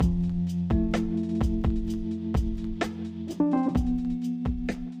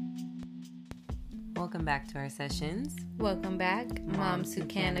welcome back to our sessions. Welcome back, Moms Who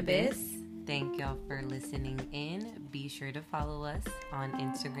Cannabis. Thank y'all for listening in. Be sure to follow us on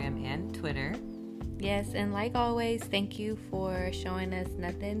Instagram and Twitter. Yes, and like always, thank you for showing us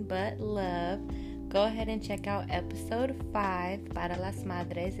nothing but love. Go ahead and check out episode 5, Para las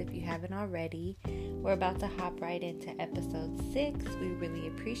Madres, if you haven't already. We're about to hop right into episode 6. We really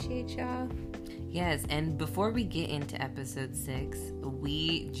appreciate y'all. Yes, and before we get into episode 6,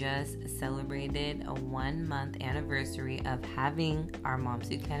 we just celebrated a 1-month anniversary of having our Moms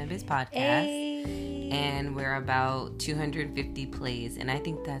Who Cannabis podcast. Hey. And we're about 250 plays, and I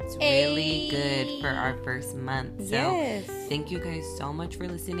think that's really good for our first month. So yes. Thank you guys so much for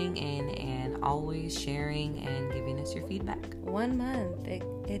listening in and always sharing and giving us your feedback. 1 month.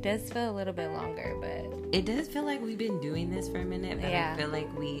 It does feel a little bit longer, but it does feel like we've been doing this for a minute, but yeah. I feel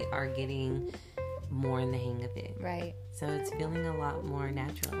like we are getting more in the hang of it. Right. So it's feeling a lot more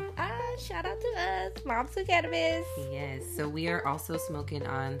natural. Shout out to us, Moms Who Cannabis. Yes. So we are also smoking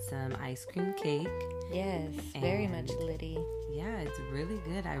on some ice cream cake. Yes, very much litty. Yeah, it's really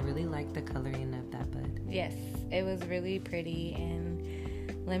good. I really like the coloring of that bud. Yes, it was really pretty,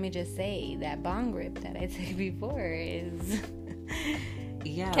 and let me just say that bong rip that I took before is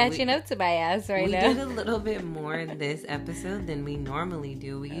catching up to my ass now. We did a little bit more in this episode than we normally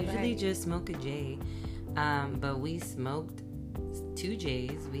do. We usually just smoke a J, but we smoked 2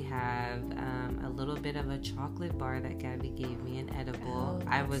 J's. We have a little bit of a chocolate bar that Gabby gave me, an edible.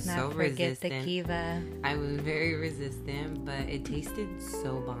 I was so resistant. The Kiva. I was very resistant, but it tasted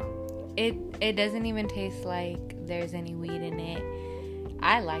so bomb. It doesn't even taste like there's any weed in it.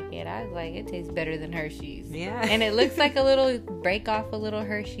 I like it. I was like, it tastes better than Hershey's. Yeah. And it looks like a little break off a little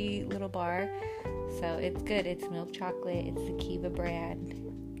Hershey little bar. So it's good. It's milk chocolate. It's the Kiva brand.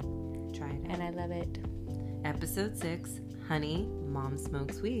 Try it out. And I love it. Episode 6, Honey, Mom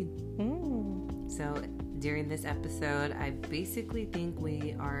Smokes Weed. So during this episode, I basically think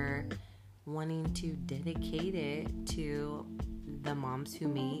we are wanting to dedicate it to the moms who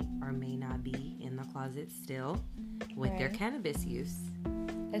may or may not be in the closet still with their cannabis use.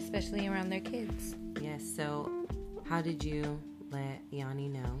 Especially around their kids. Yes, so how did you let Yanni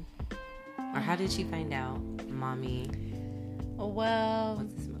know? Or how did she find out Mommy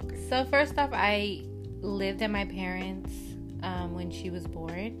was a smoker? So first off, I lived at my parents' when she was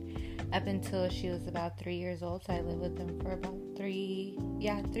born up until she was about 3 years old. So I lived with them for about 3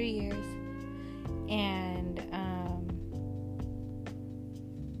 years. And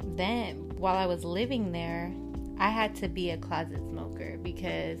then while I was living there, I had to be a closet smoker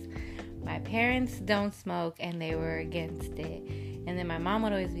because my parents don't smoke and they were against it. And then my mom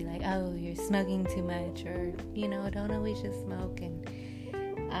would always be like, oh, you're smoking too much, or, don't always just smoke. And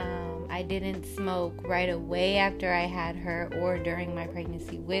I didn't smoke right away after I had her or during my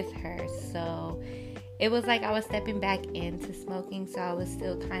pregnancy with her. So it was like I was stepping back into smoking. So I was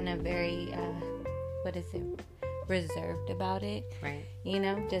still kind of very, reserved about it. Right.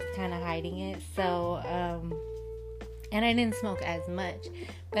 Just kind of hiding it. So, and I didn't smoke as much.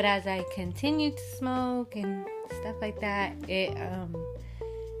 But as I continued to smoke and stuff like that, it,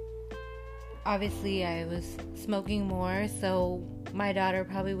 obviously I was smoking more, so my daughter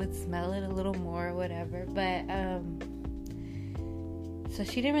probably would smell it a little more or whatever. But, so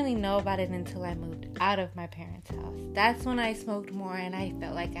she didn't really know about it until I moved out of my parents' house. That's when I smoked more and I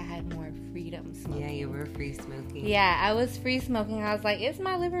felt like I had more freedom smoking. Yeah, you were free smoking. Yeah, I was free smoking. I was like, it's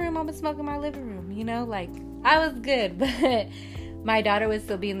my living room. I'm going to smoke in my living room. I was good. But my daughter would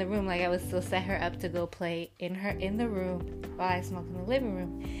still be in the room. Like, I would still set her up to go play in the room while I smoked in the living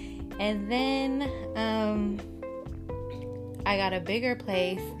room. And then I got a bigger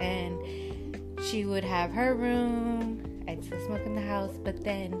place and she would have her room. I'd still smoke in the house, but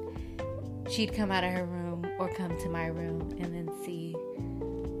then she'd come out of her room or come to my room and then see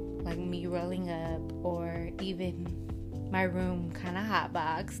like me rolling up, or even my room kind of hot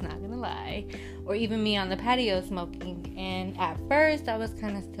box, not gonna lie, or even me on the patio smoking. And at first I was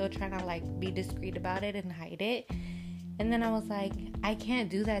kind of still trying to like be discreet about it and hide it. And then I was like, I can't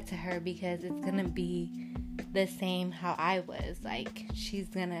do that to her because it's gonna be the same how I was. Like, she's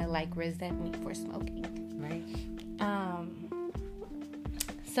gonna like resent me for smoking. Right.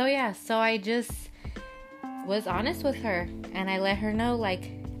 So I just was honest with her and I let her know,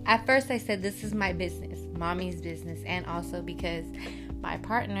 like, at first I said, this is my business, Mommy's business. And also because my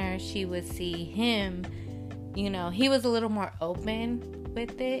partner, she would see him, he was a little more open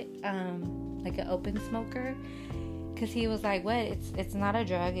with it, like an open smoker, because he was like, what, it's not a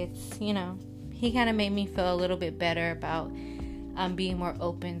drug, it's, he kind of made me feel a little bit better about being more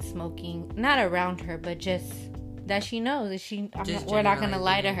open smoking, not around her, but just that she knows that we're not going to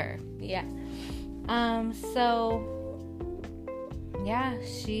lie to her. Yeah. So yeah,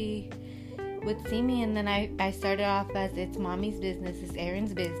 she would see me, and then I started off as it's mommy's business, it's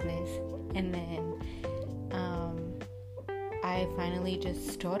Erin's business, and then I finally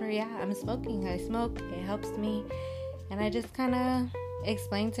just told her, yeah, I'm smoking, I smoke, it helps me, and I just kind of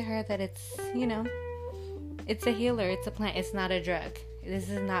explained to her that it's, it's a healer, it's a plant, it's not a drug, this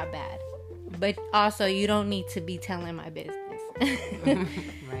is not bad, but also you don't need to be telling my business.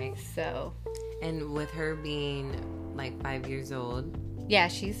 Right. So, and with her being like 5 years old, yeah,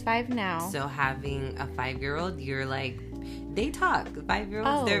 she's 5 now. So having a 5-year-old, you're like, they talk.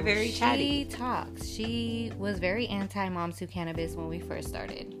 5-year-olds, they're very chatty. She talks. She was very anti-Moms Who Cannabis when we first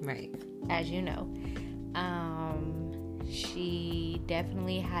started. Right. As you know. She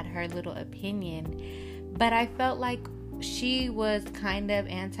definitely had her little opinion. But I felt like she was kind of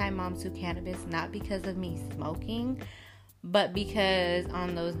anti-Moms Who Cannabis, not because of me smoking, but because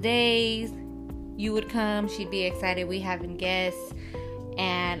on those days, you would come, she'd be excited, we having guests,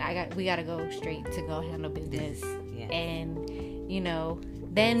 and we gotta go straight to go handle business. Yeah. And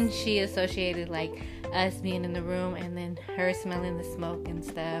then she associated like us being in the room and then her smelling the smoke and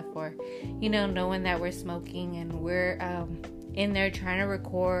stuff, or knowing that we're smoking and we're in there trying to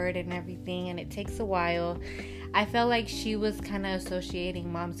record and everything, and it takes a while. I felt like she was kind of associating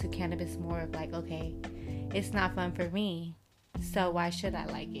Moms Who Cannabis more of like, okay, it's not fun for me, so why should I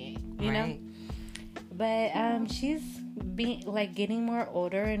like it, you know? But she's getting more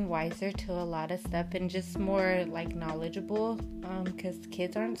older and wiser to a lot of stuff, and just more like knowledgeable, because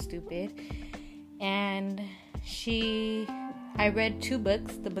kids aren't stupid. And I read 2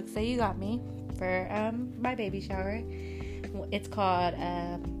 books, the books that you got me for my baby shower. It's called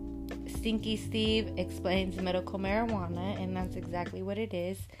Stinky Steve Explains Medical Marijuana, and that's exactly what it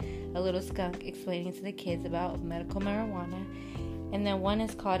is, a little skunk explaining to the kids about medical marijuana. And then one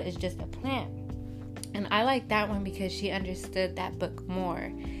is called It's Just a Plant. And I like that one because she understood that book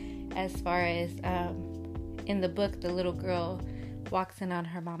more, as far as in the book, the little girl walks in on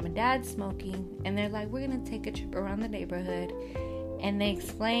her mom and dad smoking, and they're like, we're going to take a trip around the neighborhood, and they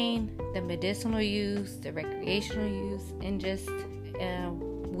explain the medicinal use, the recreational use, and just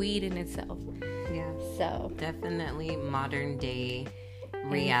weed in itself. Yeah. So definitely modern day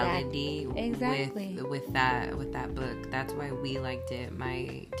reality. Exactly. With that book. That's why we liked it.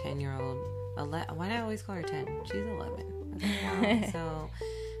 My 10-year-old, why do I always call her 10? She's 11. So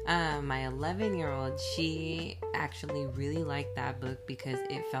my 11-year-old, she actually really liked that book because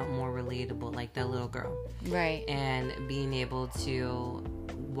it felt more relatable, like that little girl. Right. And being able to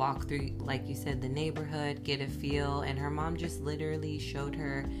walk through, like you said, the neighborhood, get a feel, and her mom just literally showed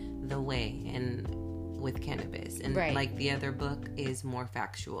her the way, and with cannabis. And right. Like the other book is more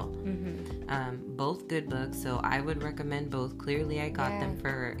factual. Mm-hmm. Both good books, so I would recommend both. Clearly I got them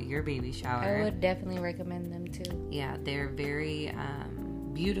for your baby shower. I would definitely recommend them too. Yeah, they're very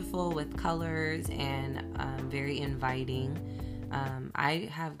beautiful with colors and very inviting. I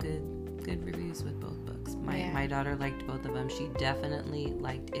have good reviews with both books. My daughter liked both of them. She definitely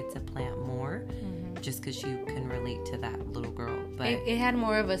liked It's a Plant more, just because she can relate to that little girl. But it had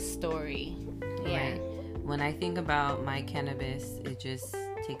more of a story. Yeah. Right. When I think about my cannabis, it just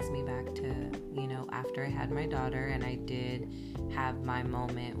takes me back to, after I had my daughter, and I did have my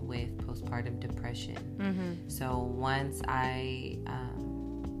moment with postpartum depression. Mm-hmm. So once I,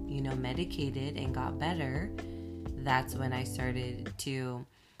 medicated and got better, that's when I started to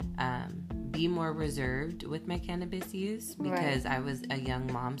be more reserved with my cannabis use, because I was a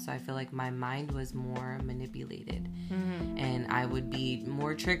young mom, so I feel like my mind was more manipulated. Mm-hmm. And I would be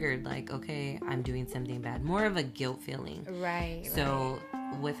more triggered, like, okay, I'm doing something bad, more of a guilt feeling. Right. So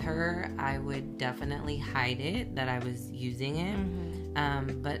with her, I would definitely hide it that I was using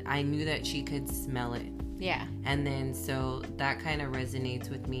it, but I knew that she could smell it. Yeah. And then so that kind of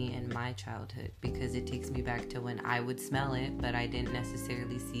resonates with me in my childhood, because it takes me back to when I would smell it, but I didn't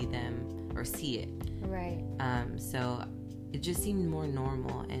necessarily see it. Right. So it just seemed more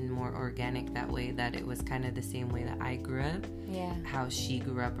normal and more organic that way, that it was kind of the same way that I grew up. Yeah. How she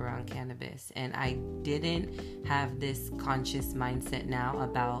grew up around cannabis. And I didn't have this conscious mindset now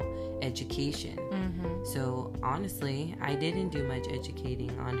about education. Mm-hmm. So honestly, I didn't do much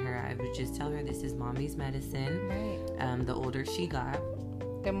educating on her. I would just tell her, this is mommy's medicine. Right. The older she got,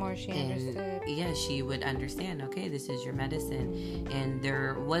 the more she understood. Yeah, she would understand, okay, this is your medicine. Mm-hmm. And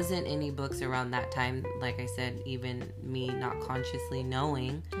there wasn't any books around that time, like I said, even me not consciously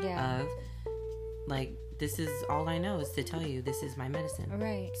knowing of, like, this is all I know is to tell you this is my medicine.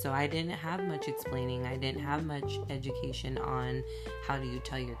 Right. So I didn't have much explaining. I didn't have much education on how do you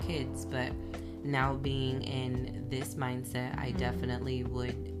tell your kids. But now being in this mindset, I definitely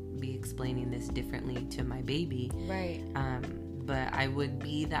would be explaining this differently to my baby. Right. But I would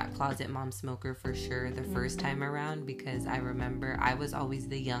be that closet mom smoker for sure the first time around, because I remember I was always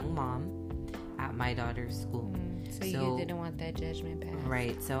the young mom at my daughter's school. So you didn't want that judgment passed.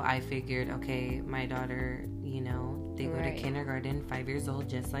 Right. So I figured, okay, my daughter, you know, they go to kindergarten, 5 years old,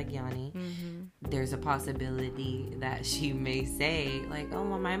 just like Yanni. There's a possibility that she may say, like, oh,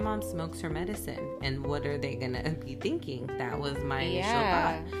 well, my mom smokes her medicine. And what are they going to be thinking? That was my initial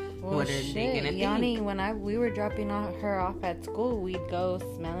thought. Well, what are they going to think? Yanni, when we were dropping her off at school, we'd go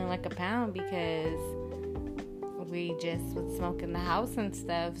smelling like a pound because we just would smoke in the house and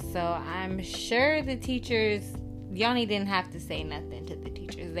stuff. So I'm sure the teachers, Yanni didn't have to say nothing to the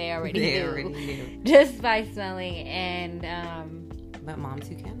teachers. They already knew. Just by smelling. And but moms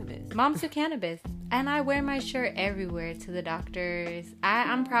do cannabis. Moms do cannabis. And I wear my shirt everywhere to the doctors.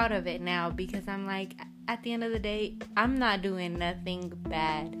 I'm proud of it now because I'm like, at the end of the day, I'm not doing nothing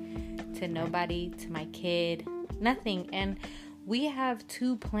bad to nobody, to my kid, nothing. And we have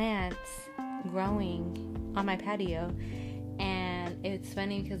 2 plants growing on my patio. And it's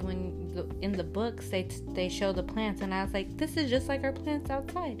funny because when in the books they show the plants, and I was like, this is just like our plants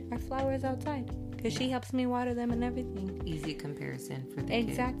outside, our flowers outside, because she helps me water them and everything. Easy comparison for the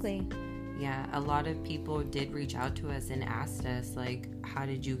exactly. kids. Yeah, a lot of people did reach out to us and asked us, like, how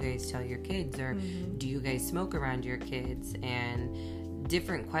did you guys tell your kids, or do you guys smoke around your kids, and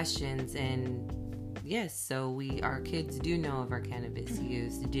different questions. And yes, so our kids do know of our cannabis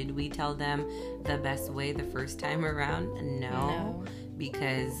use. Did we tell them the best way the first time around? No.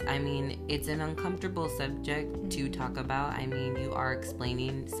 Because, I mean, it's an uncomfortable subject to talk about. I mean, you are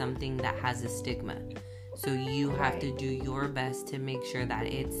explaining something that has a stigma. So you have to do your best to make sure that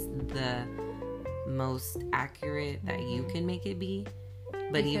it's the most accurate that you can make it be.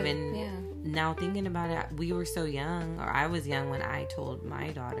 But now thinking about it, we were so young, or I was young when I told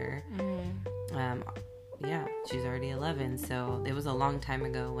my daughter. She's already 11, so it was a long time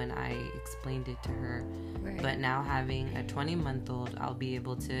ago when I explained it to her. Right. But now having a 20-month-old, I'll be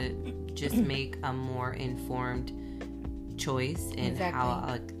able to just make a more informed choice in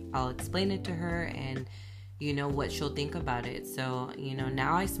how I'll explain it to her, and you know what she'll think about it. So, you know,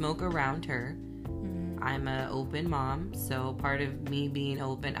 now I smoke around her. I'm an open mom, so part of me being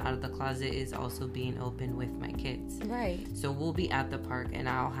open out of the closet is also being open with my kids. Right. So we'll be at the park and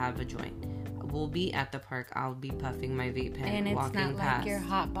I'll have a joint. We'll be at the park, I'll be puffing my vape pen, and it's walking not past. like you're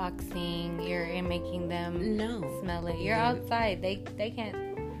hotboxing, you're making them smell it. You're Yeah. outside. They can't,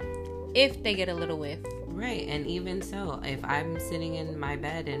 if they get a little whiff. Right, and even so, if I'm sitting in my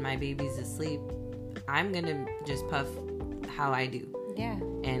bed and my baby's asleep, I'm gonna just puff how I do. Yeah.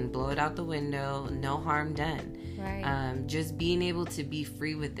 And blow it out the window, no harm done. Right. Just being able to be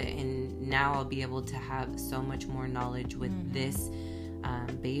free with it, and now I'll be able to have so much more knowledge with this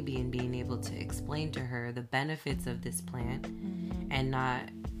baby, and being able to explain to her the benefits of this plant, and not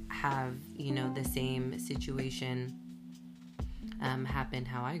have, you know, the same situation happen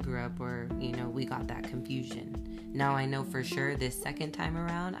how I grew up, where, you know, we got that confusion. Now I know for sure this second time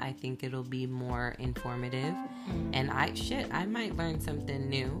around, I think it'll be more informative, and I might learn something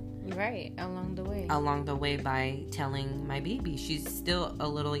new. Right, along the way By telling my baby. She's still a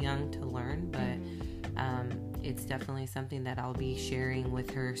little young to learn, but it's definitely something that I'll be sharing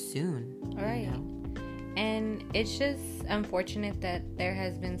with her soon. Right. You know? And it's just unfortunate that there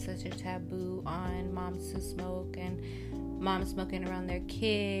has been such a taboo on moms who smoke, and moms smoking around their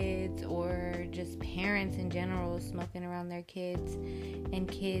kids, or just parents in general smoking around their kids, and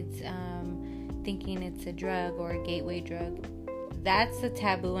kids thinking it's a drug or a gateway drug. That's a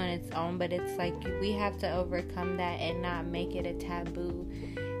taboo on its own, but it's like we have to overcome that and not make it a taboo,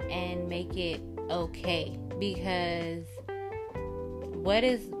 and make it okay. Because what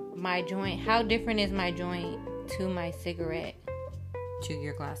is my joint? How different is my joint to my cigarette? To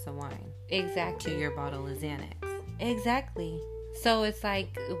your glass of wine. Exactly. To your bottle of Xanax. Exactly. So it's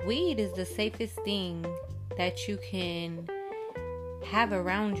like weed is the safest thing that you can have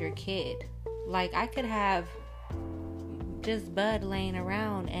around your kid. Like, I could have just bud laying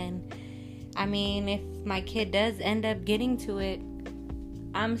around, and I mean, if my kid does end up getting to it,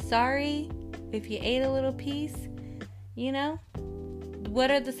 I'm sorry if you ate a little piece, you know?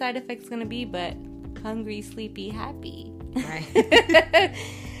 What are the side effects going to be but hungry, sleepy, happy? Right.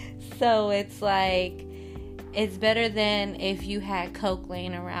 So it's like, it's better than if you had Coke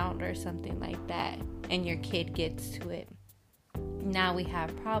laying around or something like that and your kid gets to it. Now we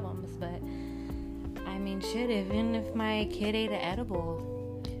have problems, but I mean, shit, even if my kid ate an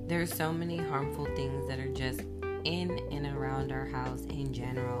edible. There's so many harmful things that are just in and around our house in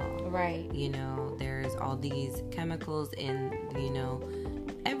general. Right. You know, there's all these chemicals in, you know,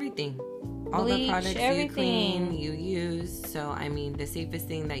 everything. All Bleach, the products everything. you clean, you use. So, I mean, the safest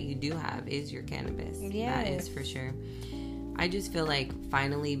thing that you do have is your cannabis. Yes. That is for sure. I just feel like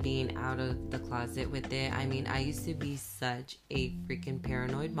finally being out of the closet with it. I mean, I used to be such a freaking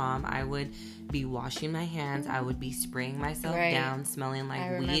paranoid mom. I would be washing my hands. I would be spraying myself down, smelling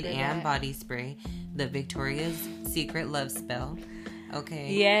like weed and body spray. The Victoria's Secret love spell.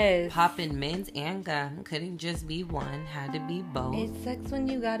 Okay. Yes. Popping mints and gum. Couldn't just be one. Had to be both. It sucks when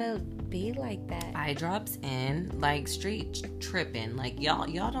you gotta be like that. Eye drops in, like straight tripping. Like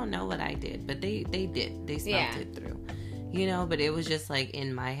y'all don't know what I did, but they did. They smelled it through. You know, but it was just like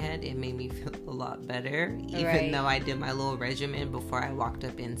in my head, it made me feel a lot better, even though I did my little regimen before I walked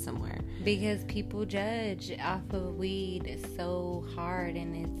up in somewhere. Because people judge off of weed so hard,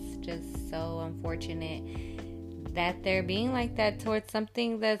 and it's just so unfortunate that they're being like that towards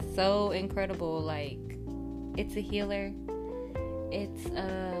something that's so incredible. Like, it's a healer. It's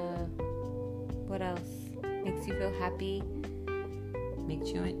what else? Makes you feel happy. Makes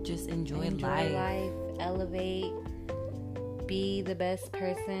you just enjoy life. Elevate. Be the best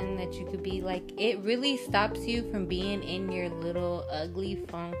person that you could be. Like, it really stops you from being in your little ugly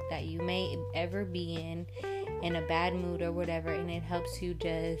funk that you may ever be in a bad mood or whatever, and it helps you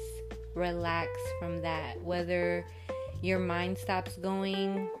just relax from that. Whether your mind stops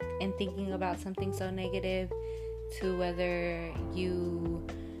going and thinking about something so negative, to whether you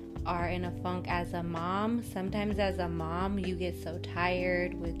are in a funk as a mom. Sometimes as a mom you get so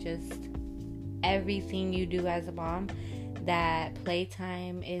tired with just everything you do as a mom that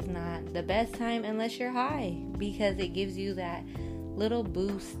playtime is not the best time unless you're high, because it gives you that little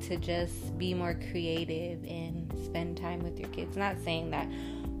boost to just be more creative and spend time with your kids. Not saying that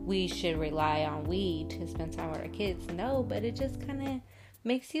we should rely on weed to spend time with our kids, no, but it just kind of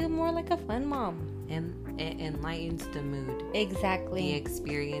makes you more like a fun mom. And it enlightens the mood. Exactly. The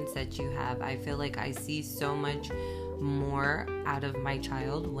experience that you have. I feel like I see so much more out of my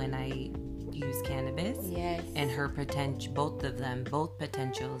child when I use cannabis. Yes. And her potential, both of them, both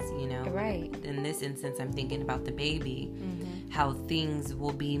potentials, you know. Right. In this instance, I'm thinking about the baby. Mm-hmm. How things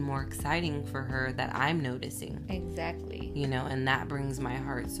will be more exciting for her that I'm noticing. Exactly. You know, and that brings my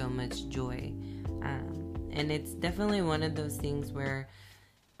heart so much joy. And it's definitely one of those things where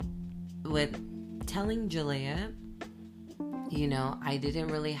with telling Jalea, you know, I didn't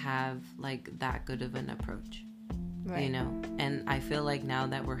really have like that good of an approach. Right. You know, and I feel like now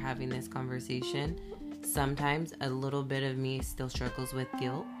that we're having this conversation, sometimes a little bit of me still struggles with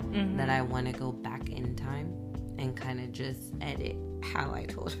guilt, mm-hmm. that I want to go back in time and kind of just edit how I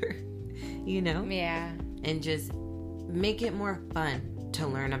told her, you know? Yeah. And just make it more fun to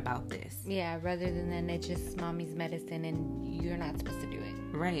learn about this. Yeah, rather than it's just mommy's medicine and you're not supposed to do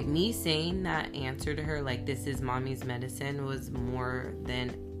it. Right. Me saying that answer to her, like, this is mommy's medicine, was more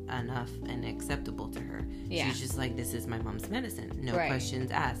than enough and acceptable to her. Yeah. She's just like, this is my mom's medicine. No questions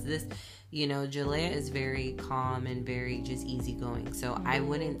asked. This, you know, Jalea is very calm and very just easygoing. So mm-hmm. I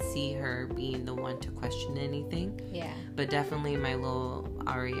wouldn't see her being the one to question anything. Yeah. But definitely my little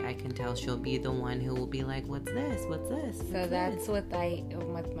Ari, I can tell she'll be the one who will be like, what's this? What's this? So that's with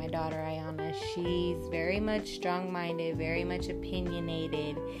my daughter Ayana. She's very much strong-minded, very much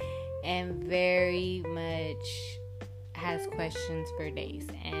opinionated, and very much has questions for days.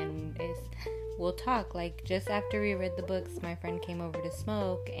 And we'll talk. Like, just after we read the books, my friend came over to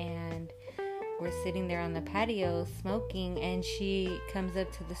smoke, and we're sitting there on the patio smoking, and she comes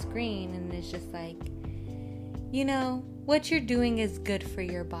up to the screen and is just like, you know, what you're doing is good for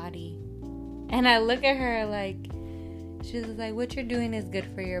your body. And I look at her like, she was like, what you're doing is good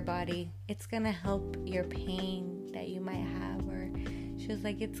for your body. It's gonna help your pain that you might have. Or she was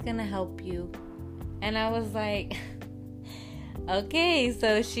like, it's gonna help you. And I was like, okay.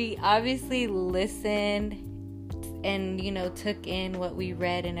 So she obviously listened and, you know, took in what we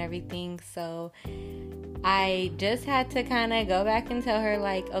read and everything. So I just had to kind of go back and tell her,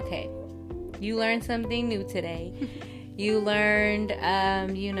 like, okay, you learned something new today. You learned,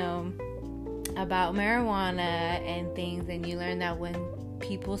 you know, about marijuana and things, and you learned that when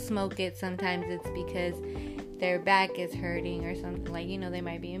people smoke it, sometimes it's because their back is hurting or something, like, you know, they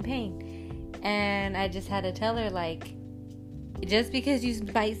might be in pain. And I just had to tell her, like, just because you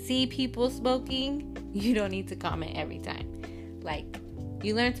might see people smoking, you don't need to comment every time. Like,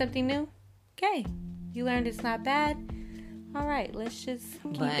 you learned something new? Okay. You learned it's not bad? All right, let's just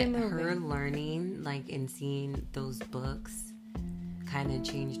keep it moving. But her learning, like, and seeing those books kind of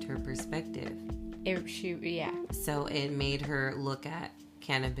changed her perspective. Yeah. So it made her look at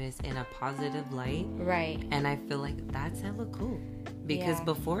cannabis in a positive light. Right. And I feel like that's hella cool. Because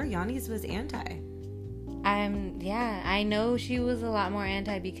before, Yanni's was anti. I know she was a lot more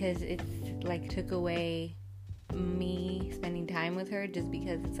anti because it's like took away me spending time with her, just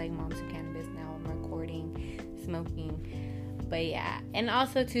because it's like Moms Who Cannabis now. I'm recording, smoking. But yeah, and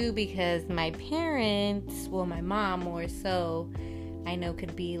also too because my parents, well, my mom more so, I know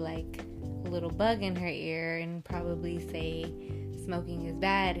could be like a little bug in her ear and probably say smoking is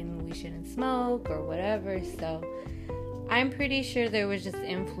bad and we shouldn't smoke or whatever. So I'm pretty sure there was just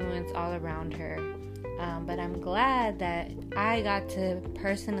influence all around her. But I'm glad that I got to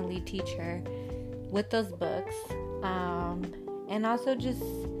personally teach her with those books. And also just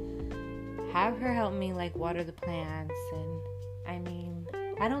have her help me like water the plants. And I mean,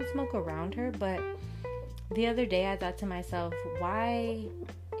 I don't smoke around her, but the other day I thought to myself, why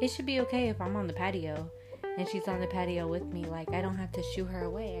it should be okay if I'm on the patio and she's on the patio with me. Like, I don't have to shoo her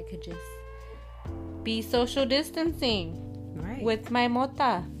away. I could just be social distancing with my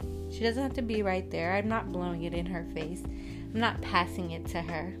mota. She doesn't have to be right there. I'm not blowing it in her face. I'm not passing it to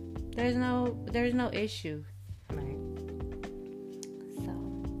her. There's no issue. Right. So,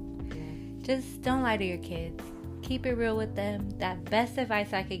 just don't lie to your kids. Keep it real with them. That best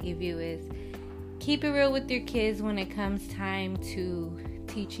advice I could give you is keep it real with your kids when it comes time to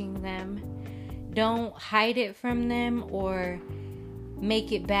teaching them. Don't hide it from them or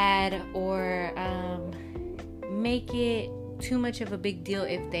make it bad or make it too much of a big deal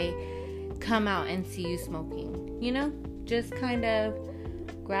if they come out and see you smoking. You know, just kind of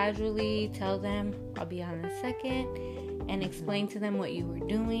gradually tell them, I'll be on in a second, and explain to them what you were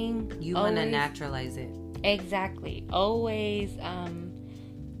doing. You want to naturalize it. Exactly. Always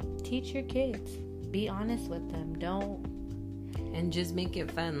teach your kids. Be honest with them. And just make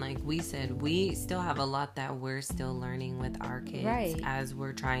it fun. Like we said, we still have a lot that we're still learning with our kids as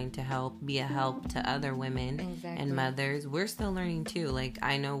we're trying to be a help to other women and mothers. We're still learning too. Like,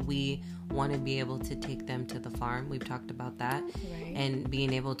 I know we want to be able to take them to the farm. We've talked about that. And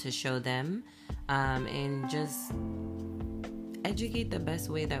being able to show them and just educate the best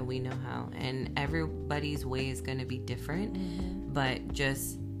way that we know how. And everybody's way is going to be different, but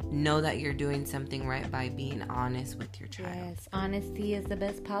just know that you're doing something right by being honest with your child. Yes, honesty is the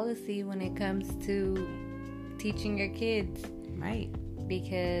best policy when it comes to teaching your kids. Right.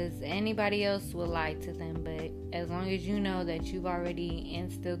 Because anybody else will lie to them, but as long as you know that you've already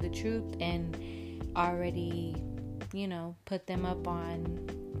instilled the truth and already, you know, put them up on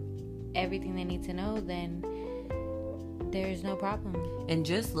everything they need to know, then there's no problem. And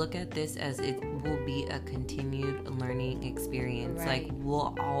just look at this as it will be a continued learning experience. Like,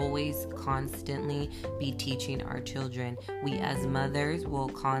 we'll always constantly be teaching our children. We as mothers will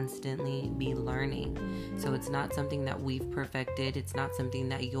constantly be learning. So it's not something that we've perfected. It's not something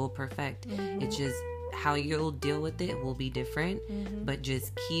that you'll perfect. It's just how you'll deal with it will be different. But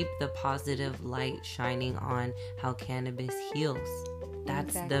just keep the positive light shining on how cannabis heals.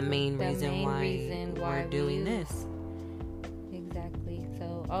 That's the main reason why we're doing this.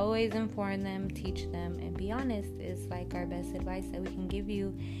 So always inform them, teach them, and be honest is like our best advice that we can give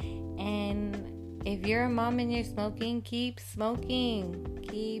you. And if you're a mom and you're smoking, keep smoking.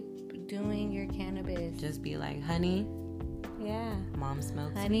 Keep doing your cannabis. Just be like, honey. Yeah. Mom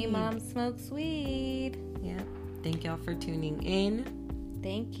smokes weed. Honey, mom smokes weed. Yeah. Thank y'all for tuning in.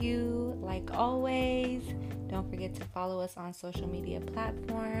 Thank you. Like always, don't forget to follow us on social media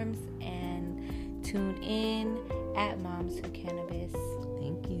platforms and tune in at Moms Who Cannabis.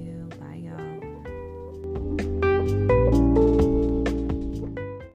 Thank you.